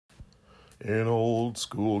In old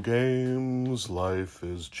school games, life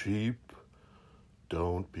is cheap.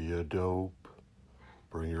 Don't be a dope.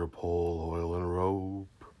 Bring your pole, oil, and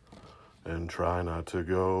rope. And try not to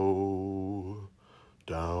go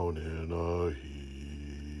down in a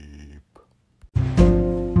heap.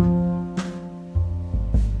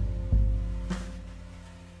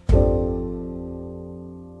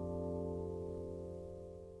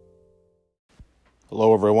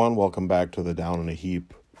 Hello, everyone. Welcome back to the Down in a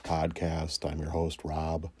Heap podcast. I'm your host,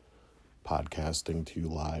 Rob, podcasting to you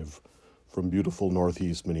live from beautiful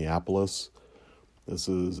Northeast Minneapolis. This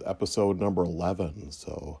is episode number 11,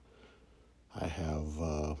 so I have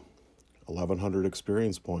 1,100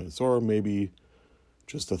 experience points, or maybe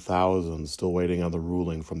just 1,000, still waiting on the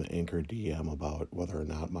ruling from the Anchor DM about whether or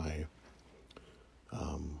not my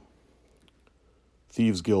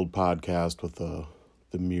Thieves Guild podcast with the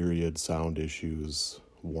myriad sound issues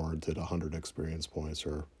warranted 100 experience points,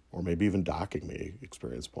 or maybe even docking me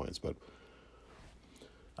experience points. But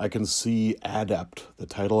I can see Adept, the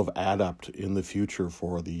title of Adept, in the future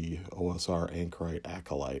for the OSR Anchorite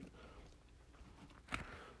Acolyte.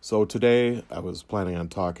 So today I was planning on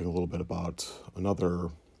talking a little bit about another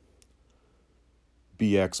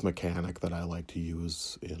BX mechanic that I like to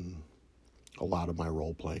use in a lot of my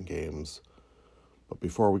role-playing games. But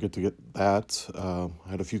before we get to that, I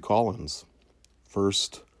had a few call-ins.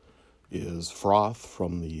 First is Froth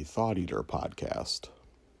from the Thought Eater podcast.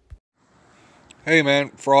 Hey man,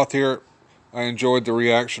 Froth here. I enjoyed the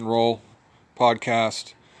Reaction Roll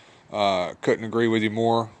podcast. Couldn't agree with you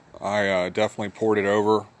more. I definitely poured it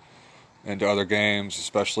over into other games,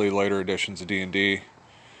 especially later editions of D&D.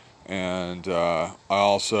 And I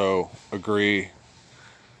also agree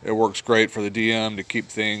it works great for the DM to keep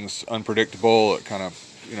things unpredictable. It kind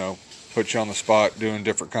of, puts you on the spot doing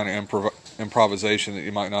different kind of improvisation that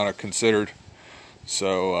you might not have considered.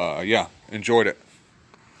 So, enjoyed it.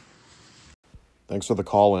 Thanks for the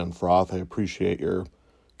call-in, Froth. I appreciate your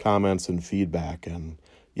comments and feedback. And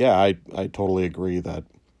yeah, I totally agree that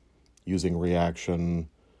using reaction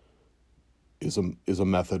is a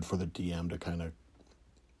method for the DM to kind of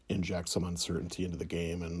inject some uncertainty into the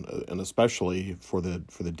game, and especially for the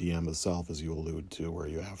DM itself, as you allude to, where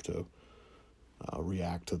you have to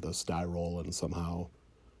react to this die roll and somehow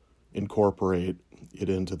incorporate it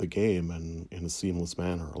into the game and in a seamless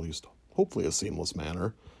manner, or at least hopefully a seamless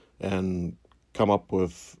manner, and come up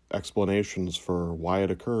with explanations for why it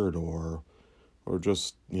occurred, or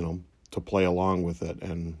just, to play along with it,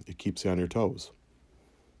 and it keeps you on your toes.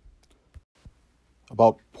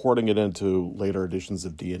 About porting it into later editions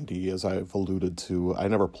of D&D, as I've alluded to, I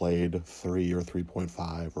never played 3 or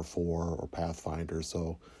 3.5 or 4 or Pathfinder,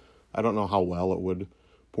 so I don't know how well it would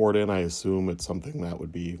port in. I assume it's something that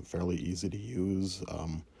would be fairly easy to use.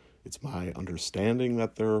 It's my understanding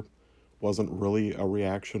that there wasn't really a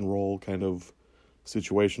reaction roll kind of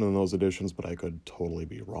situation in those editions, but I could totally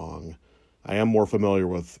be wrong. I am more familiar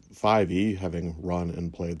with 5e, having run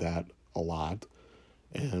and played that a lot,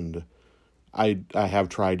 and I have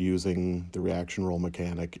tried using the reaction roll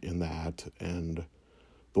mechanic in that, and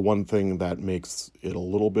the one thing that makes it a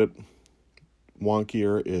little bit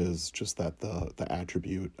wonkier is just that the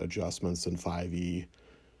attribute adjustments in 5e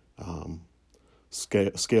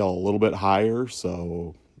scale a little bit higher,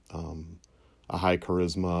 so a high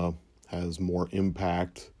charisma has more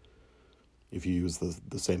impact if you use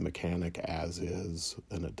the same mechanic as is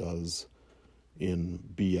than it does in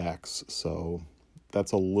BX, so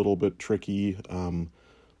that's a little bit tricky,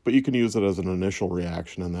 but you can use it as an initial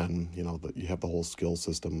reaction, and then, you have the whole skill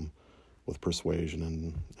system with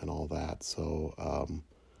persuasion and all that. So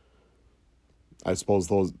I suppose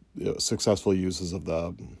those successful uses of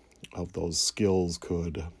those skills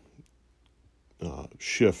could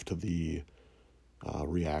shift the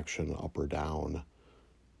reaction up or down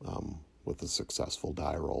with a successful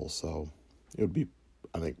die roll. So it would be,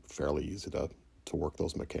 I think, fairly easy to work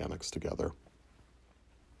those mechanics together.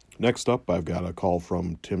 Next up, I've got a call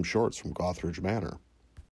from Tim Shorts from Gothridge Manor.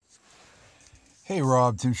 Hey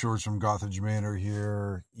Rob, Tim Shorts from Gothridge Manor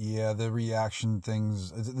here. Yeah, the reaction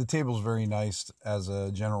things, the table's very nice as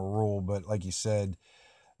a general rule, but like you said,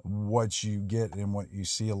 what you get and what you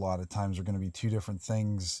see a lot of times are going to be two different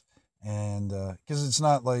things. And because it's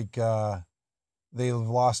not like they've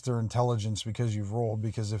lost their intelligence because you've rolled,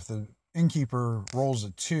 because if the innkeeper rolls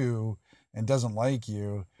a 2 and doesn't like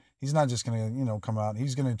you, he's not just going to, come out.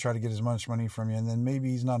 He's going to try to get as much money from you. And then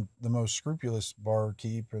maybe he's not the most scrupulous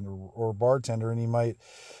barkeep or bartender, and he might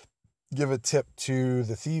give a tip to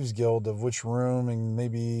the Thieves Guild of which room, and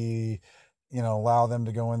maybe, allow them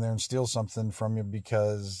to go in there and steal something from you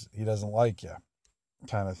because he doesn't like you.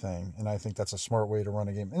 kind of thing. And I think that's a smart way to run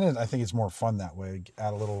a game. And I think it's more fun that way,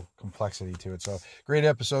 add a little complexity to it. So great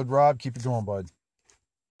episode, Rob. Keep it going, bud.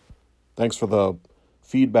 Thanks for the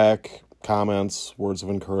feedback, comments, words of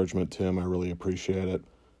encouragement, Tim. I really appreciate it.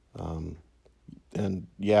 And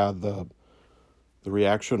yeah, the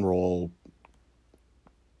reaction roll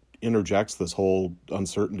interjects this whole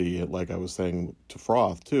uncertainty, like I was saying to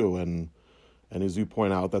Froth too. And as you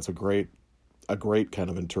point out, that's a great kind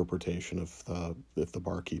of interpretation if the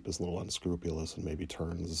barkeep is a little unscrupulous and maybe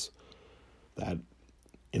turns that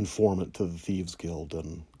informant to the Thieves Guild,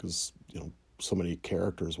 and because so many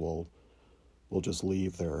characters will just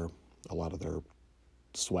leave a lot of their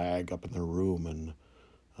swag up in their room, and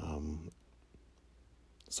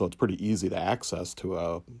so it's pretty easy to access to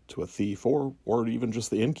a thief or even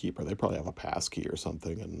just the innkeeper. They probably have a pass key or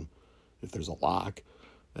something, and if there's a lock,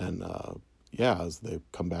 and as they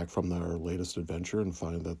come back from their latest adventure and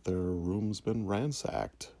find that their room's been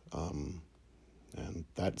ransacked, and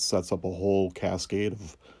that sets up a whole cascade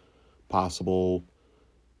of possible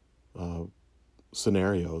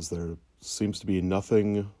scenarios. There seems to be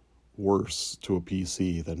nothing worse to a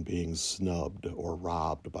PC than being snubbed or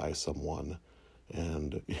robbed by someone.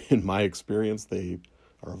 And in my experience, they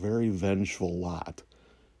are a very vengeful lot.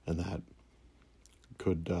 And that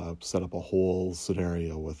could set up a whole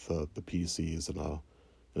scenario with the PCs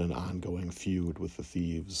in an ongoing feud with the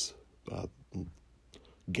thieves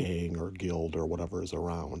gang or guild or whatever is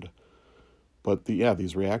around. But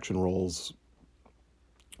these reaction rolls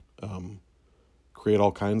create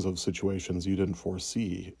all kinds of situations you didn't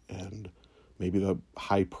foresee, and maybe the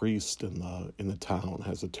high priest in the town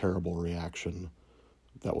has a terrible reaction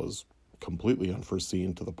that was completely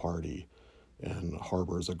unforeseen to the party and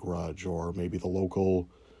harbors a grudge, or maybe the local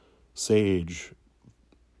sage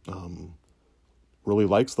really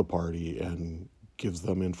likes the party and gives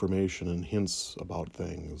them information and hints about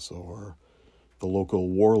things, or the local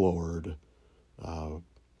warlord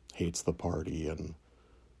hates the party and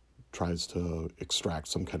tries to extract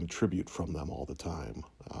some kind of tribute from them all the time.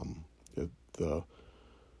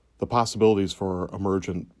 The possibilities for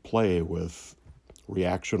emergent play with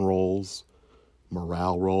reaction rolls,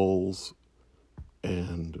 morale rolls,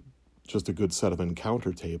 and just a good set of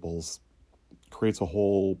encounter tables creates a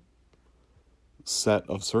whole set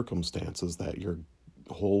of circumstances that your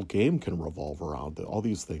whole game can revolve around. All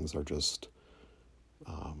these things are just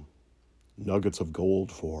nuggets of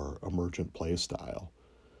gold for emergent play style.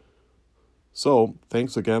 So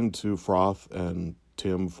thanks again to Froth and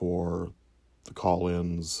Tim for the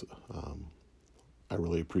call-ins. I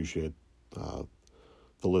really appreciate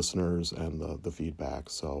the listeners and the feedback.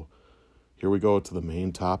 So here we go to the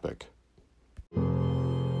main topic.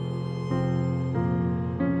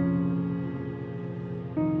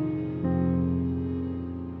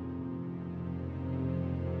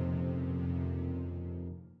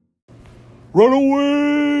 Run away!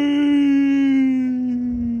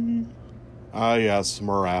 Ah, yes,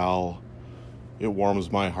 morale. It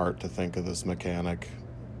warms my heart to think of this mechanic.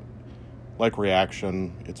 Like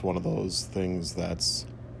reaction, it's one of those things that's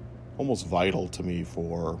almost vital to me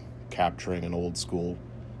for capturing an old school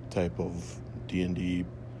type of D&D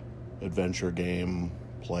adventure game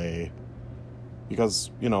play.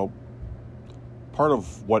 Because, part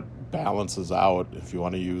of what balances out, if you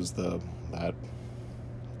want to use that kind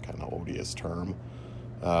of odious term,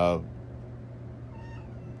 the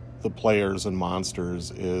players and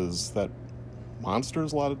monsters, is that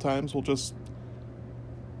monsters a lot of times will just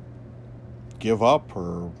give up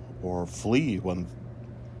or flee when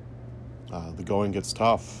the going gets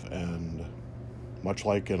tough. And much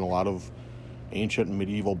like in a lot of ancient and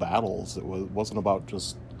medieval battles, it wasn't about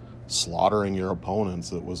just slaughtering your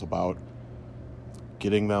opponents. It was about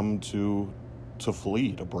getting them to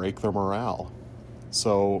flee, to break their morale.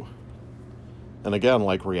 So, and again,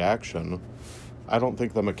 like reaction, I don't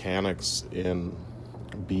think the mechanics in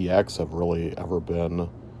BX have really ever been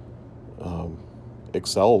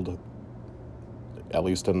excelled, at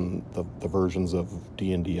least in the versions of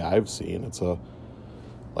D&D I've seen.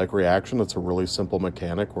 Like reaction, it's a really simple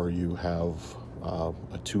mechanic where you have a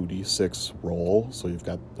 2d6 roll, so you've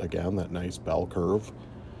got, again, that nice bell curve,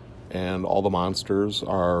 and all the monsters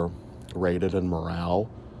are rated in morale.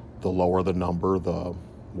 The lower the number, the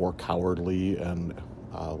more cowardly and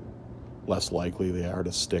less likely they are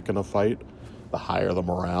to stick in a fight. The higher the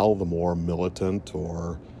morale, the more militant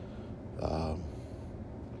or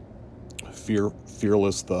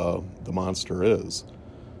fearless the monster is.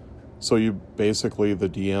 So you basically, the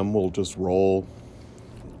DM will just roll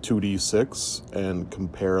 2d6 and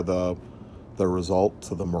compare the result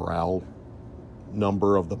to the morale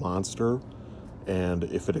number of the monster, and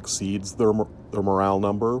if it exceeds their their morale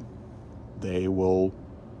number, they will,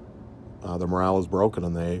 their morale is broken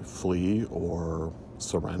and they flee or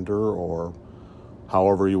surrender, or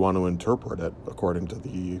however you want to interpret it according to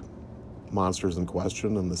the monsters in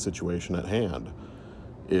question and the situation at hand.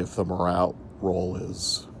 If the morale roll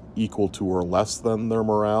is equal to or less than their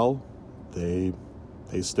morale, they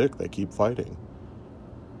stick, they keep fighting.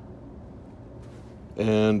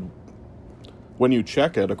 And when you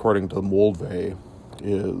check it, according to Moldvay,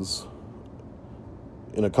 is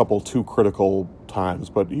in a couple too critical times,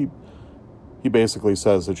 but he basically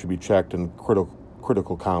says it should be checked in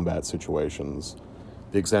critical combat situations.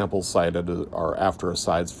 The examples cited are after a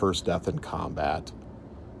side's first death in combat,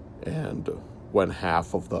 and when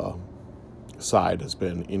half of the side has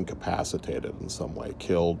been incapacitated in some way,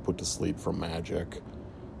 killed, put to sleep from magic,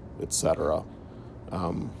 etc.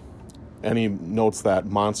 And he notes that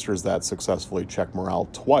monsters that successfully check morale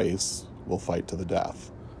twice will fight to the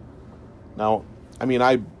death. Now, I mean,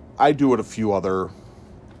 I do it a few other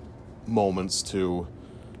moments too.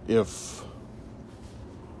 If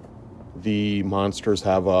the monsters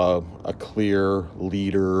have a clear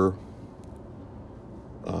leader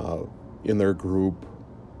in their group,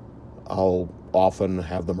 I'll often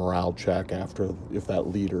have the morale check after if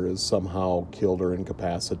that leader is somehow killed or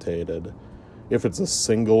incapacitated. If it's a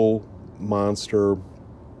single monster,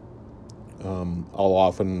 I'll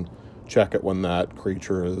often check it when that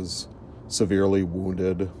creature is severely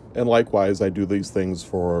wounded. And likewise, I do these things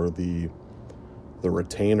for the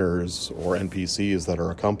retainers or NPCs that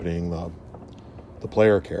are accompanying the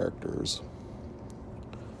player characters.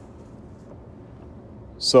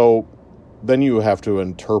 So then you have to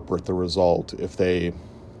interpret the result. If the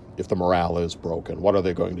morale is broken, what are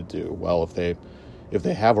they going to do? Well, if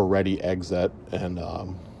they have a ready exit and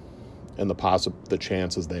the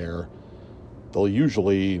chance is there, they'll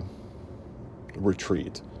usually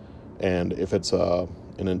retreat. And if it's an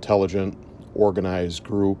intelligent, organized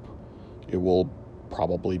group, it will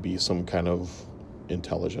probably be some kind of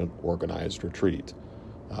intelligent, organized retreat.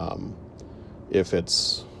 If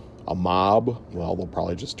it's a mob, well, they'll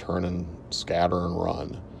probably just turn and scatter and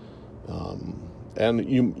run. And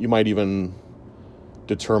you might even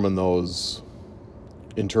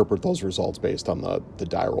interpret those results based on the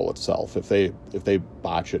die roll itself. If they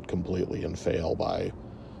botch it completely and fail by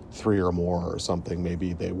 3 or more or something,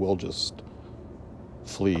 maybe they will just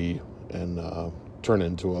flee and turn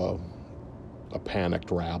into a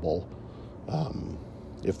panicked rabble.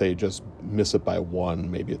 If they just miss it by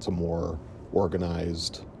 1, maybe it's a more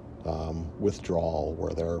organized withdrawal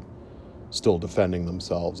where they're still defending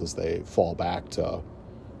themselves as they fall back to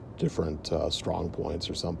different strong points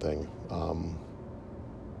or something.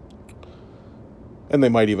 And they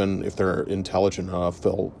might even, if they're intelligent enough,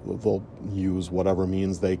 they'll use whatever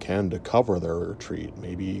means they can to cover their retreat.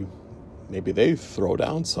 Maybe they throw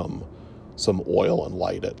down some oil and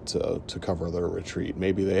light it to cover their retreat.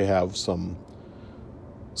 Maybe they have some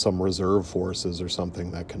reserve forces or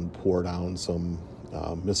something that can pour down some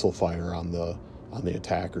missile fire on the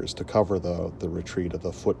attackers to cover the retreat of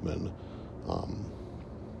the footmen.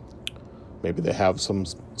 Maybe they have some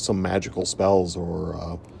magical spells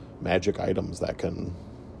or magic items that can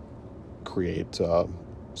create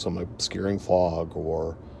some obscuring fog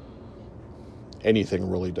or anything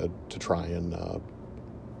really to try and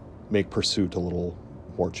make pursuit a little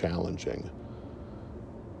more challenging.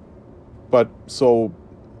 But so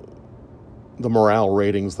the morale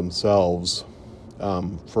ratings themselves,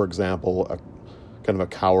 for example, kind of a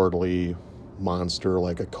cowardly monster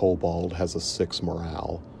like a kobold has a 6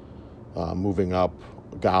 morale. Moving up,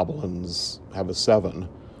 goblins have a 7.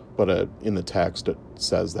 But in the text, it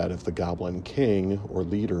says that if the goblin king or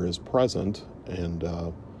leader is present and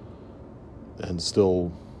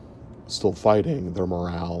still fighting, their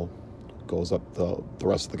morale goes up. The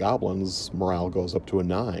rest of the goblins' morale goes up to a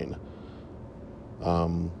 9.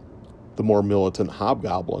 The more militant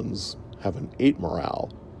hobgoblins have an 8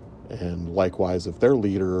 morale, and likewise, if their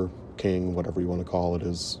leader, king, whatever you want to call it,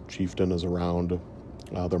 chieftain is around,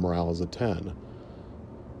 their morale is a 10.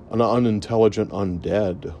 An unintelligent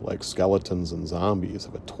undead, like skeletons and zombies,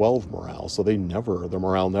 have a 12 morale, so their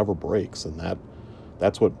morale never breaks, and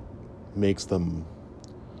that's what makes them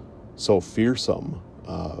so fearsome.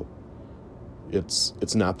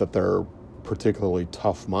 It's not that they're particularly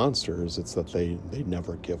tough monsters, it's that they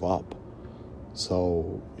never give up.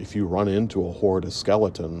 So if you run into a horde of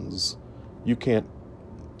skeletons, you can't,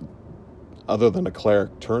 other than a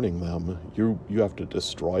cleric turning them, you have to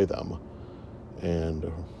destroy them. And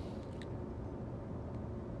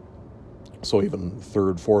so even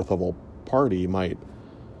 3rd, 4th level party might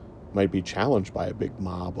might be challenged by a big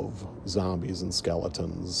mob of zombies and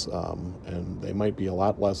skeletons, and they might be a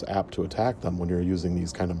lot less apt to attack them when you're using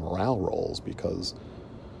these kind of morale rolls, because,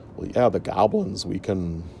 well, yeah, the goblins, we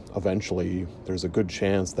can eventually, there's a good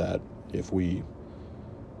chance that if we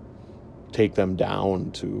take them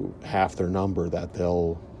down to half their number, that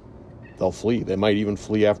they'll flee. They might even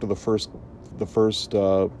flee after the first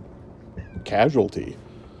casualty.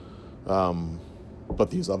 But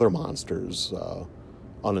these other monsters,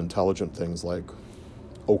 unintelligent things like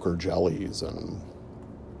ochre jellies and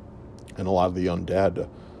a lot of the undead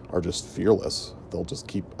are just fearless. They'll just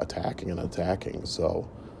keep attacking and attacking. So,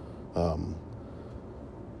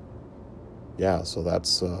 so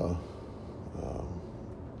that's a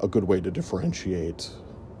good way to differentiate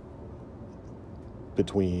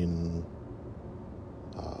between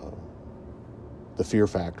the fear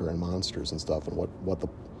factor in monsters and stuff, and what the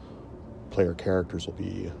player characters will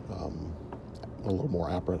be a little more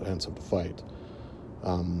apprehensive to fight.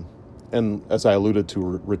 And as I alluded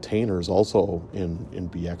to, retainers also in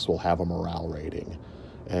BX will have a morale rating,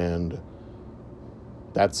 and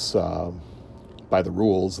that's by the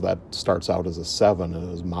rules that starts out as a 7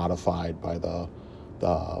 and is modified by the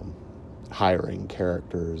hiring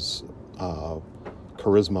character's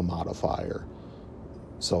charisma modifier.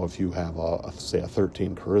 So if you have a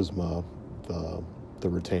 13 charisma, the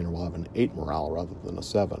retainer will have an 8 morale rather than a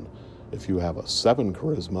 7. If you have a 7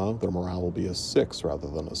 charisma, their morale will be a 6 rather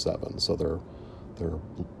than a 7. So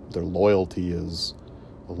their loyalty is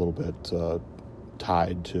a little bit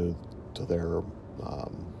tied to their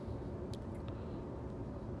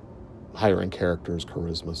hiring character's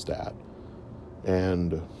charisma stat.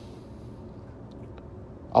 And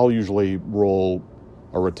I'll usually roll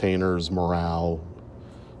a retainer's morale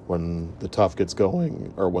when the tough gets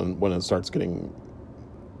going, or when it starts getting,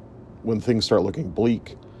 when things start looking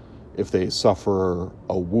bleak. If they suffer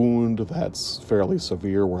a wound that's fairly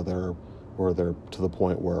severe, where they're to the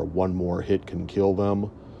point where one more hit can kill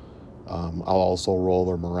them, I'll also roll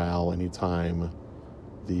their morale anytime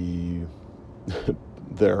the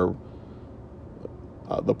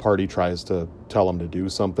party tries to tell them to do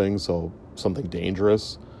something, so something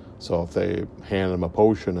dangerous. So if they hand them a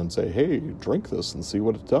potion and say, "Hey, drink this and see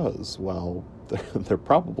what it does," well, they're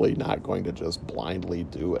probably not going to just blindly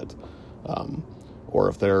do it. Or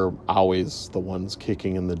if they're always the ones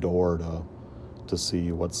kicking in the door to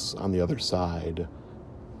see what's on the other side,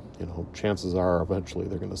 chances are eventually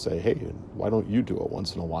they're going to say, "Hey, why don't you do it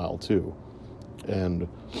once in a while too?" And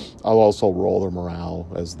I'll also roll their morale,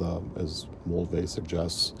 as Moldvay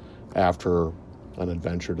suggests, after an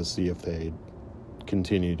adventure to see if they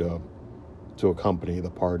continue to accompany the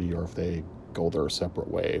party or if they go their separate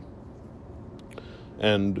way.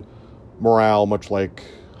 And morale, much like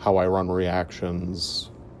how I run reactions,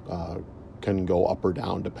 can go up or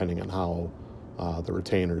down depending on how the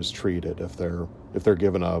retainer is treated. If they're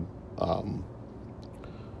given a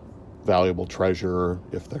valuable treasure,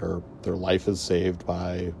 if their life is saved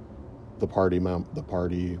by the party,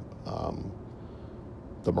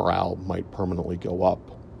 the morale might permanently go up.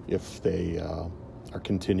 If they are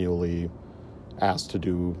continually asked to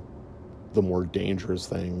do the more dangerous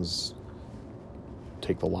things,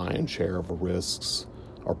 take the lion's share of the risks,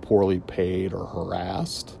 are poorly paid or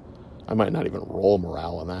harassed, I might not even roll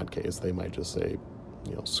morale in that case. They might just say,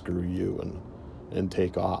 screw you and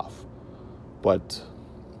take off.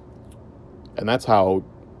 And that's how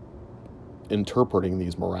interpreting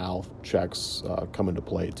these morale checks come into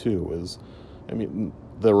play too.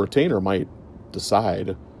 The retainer might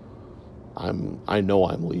decide, I know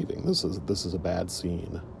I'm leaving. This is a bad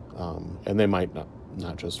scene, and they might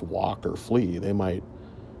not just walk or flee. They might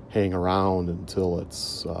hang around until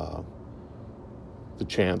it's the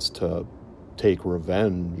chance to take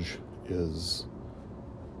revenge is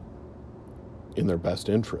in their best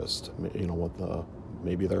interest.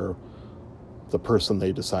 Maybe the person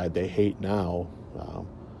they decide they hate now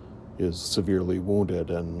is severely wounded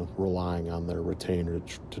and relying on their retainer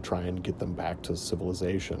to try and get them back to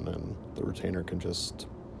civilization, and the retainer can just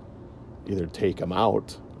either take them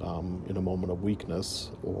out in a moment of weakness,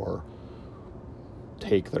 or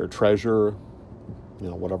take their treasure,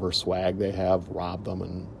 whatever swag they have, rob them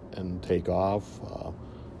and take off,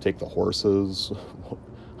 take the horses,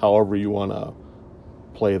 however you want to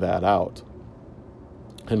play that out.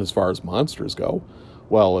 And as far as monsters go,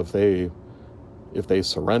 well, if they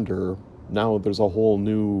surrender, now there's a whole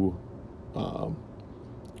new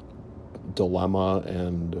dilemma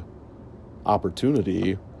and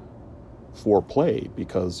opportunity for play,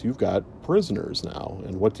 because you've got prisoners now,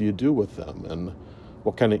 and what do you do with them, and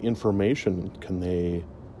what kind of information can they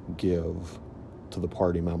give to the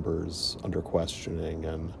party members under questioning,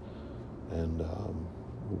 and And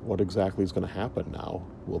what exactly is going to happen now?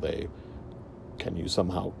 Can you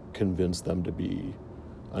somehow convince them to be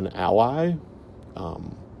an ally?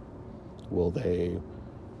 Will they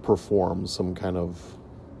perform some kind of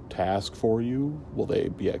task for you? Will they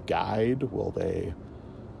be a guide? Will they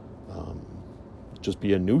just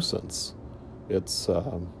be a nuisance? It's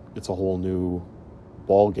a whole new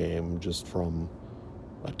ball game just from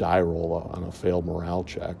a die roll on a failed morale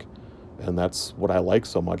check. And that's what I like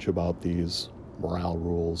so much about these morale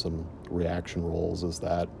rules and reaction rolls, is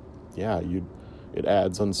that, it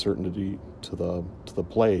adds uncertainty to the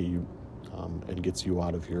play, and gets you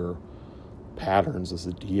out of your patterns as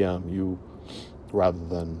a DM. Rather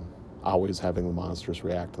than always having the monsters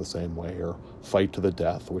react the same way or fight to the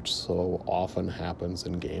death, which so often happens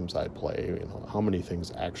in games I play. How many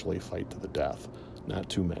things actually fight to the death? Not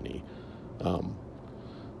too many.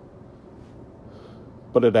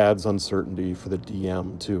 But it adds uncertainty for the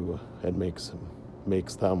DM too. It makes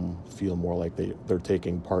them feel more like they're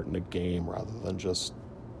taking part in a game rather than just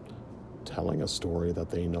telling a story that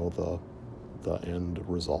they know the end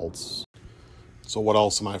results. So what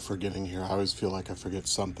else am I forgetting here? I always feel like I forget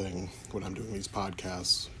something when I'm doing these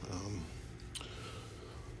podcasts.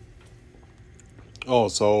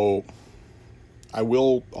 So I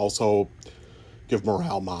will also give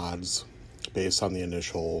morale mods based on the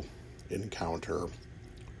initial encounter.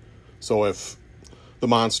 So if the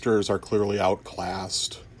monsters are clearly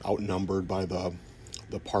outclassed, outnumbered by the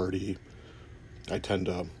party, I tend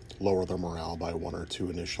to lower their morale by 1 or 2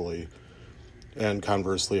 initially. And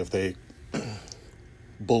conversely, if they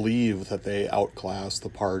believe that they outclass the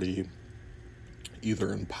party,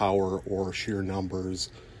 either in power or sheer numbers,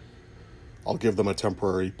 I'll give them a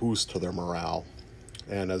temporary boost to their morale.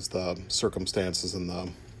 And as the circumstances in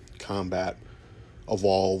the combat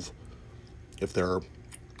evolve, if they're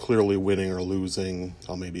clearly winning or losing,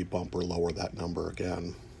 I'll maybe bump or lower that number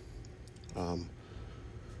again.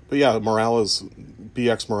 But yeah,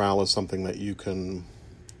 BX morale is something that you can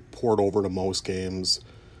port over to most games.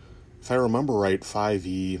 If I remember right,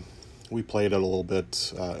 5e, we played it a little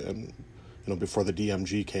bit, and before the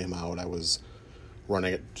DMG came out, I was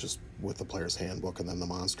running it just with the player's handbook and then the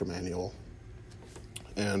monster manual,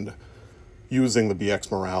 and using the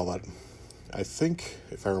BX morale. That I think,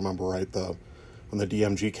 if I remember right, when the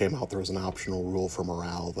DMG came out, there was an optional rule for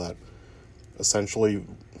morale that essentially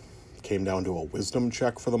came down to a wisdom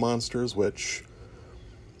check for the monsters, which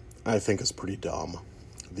I think is pretty dumb.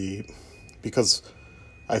 Because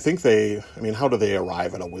I think how do they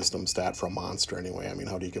arrive at a wisdom stat for a monster anyway?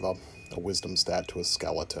 How do you give a wisdom stat to a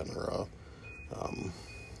skeleton or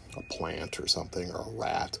a plant or something, or a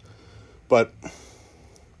rat? But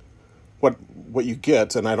what you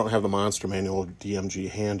get, and I don't have the monster manual DMG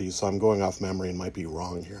handy, so I'm going off memory and might be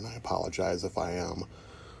wrong here, and I apologize if I am.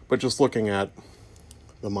 But just looking at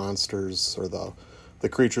the monsters or the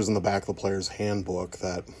creatures in the back of the player's handbook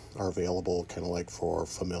that are available kind of like for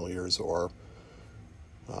familiars or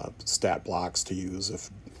stat blocks to use if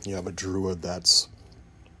you have a druid that's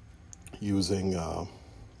using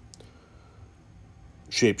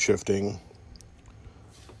shape-shifting.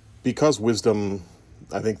 Because wisdom,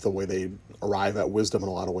 I think the way they arrive at wisdom in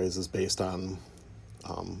a lot of ways is based on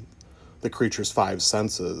the creature's 5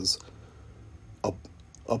 senses.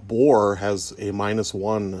 A boar has a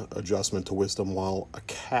 -1 adjustment to wisdom, while a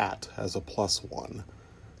cat has a +1.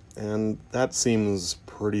 And that seems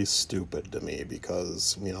pretty stupid to me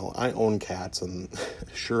because, I own cats, and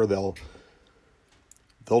sure, they'll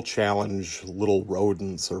challenge little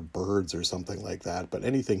rodents or birds or something like that, but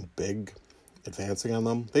anything big advancing on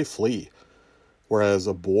them, they flee. Whereas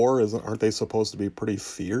a boar, aren't they supposed to be pretty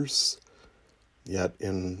fierce? Yet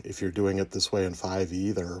if you're doing it this way in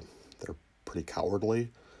 5e, they're pretty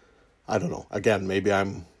cowardly. I don't know. Again, maybe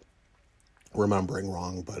I'm remembering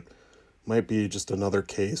wrong, but might be just another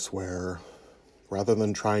case where rather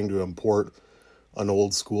than trying to import an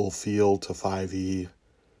old school feel to 5e,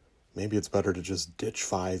 maybe it's better to just ditch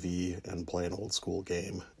 5e and play an old school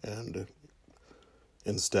game and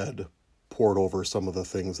instead port over some of the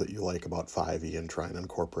things that you like about 5e and try and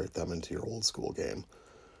incorporate them into your old school game.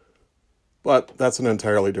 But that's an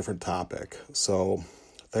entirely different topic. So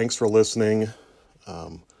thanks for listening.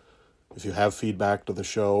 If you have feedback to the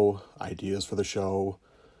show, ideas for the show,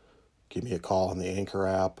 give me a call on the Anchor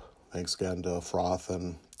app. Thanks again to Froth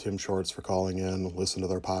and Tim Shorts for calling in. Listen to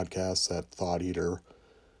their podcasts at Thought Eater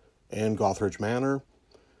and Gothridge Manor.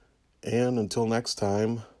 And until next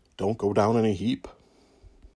time, don't go down in a heap.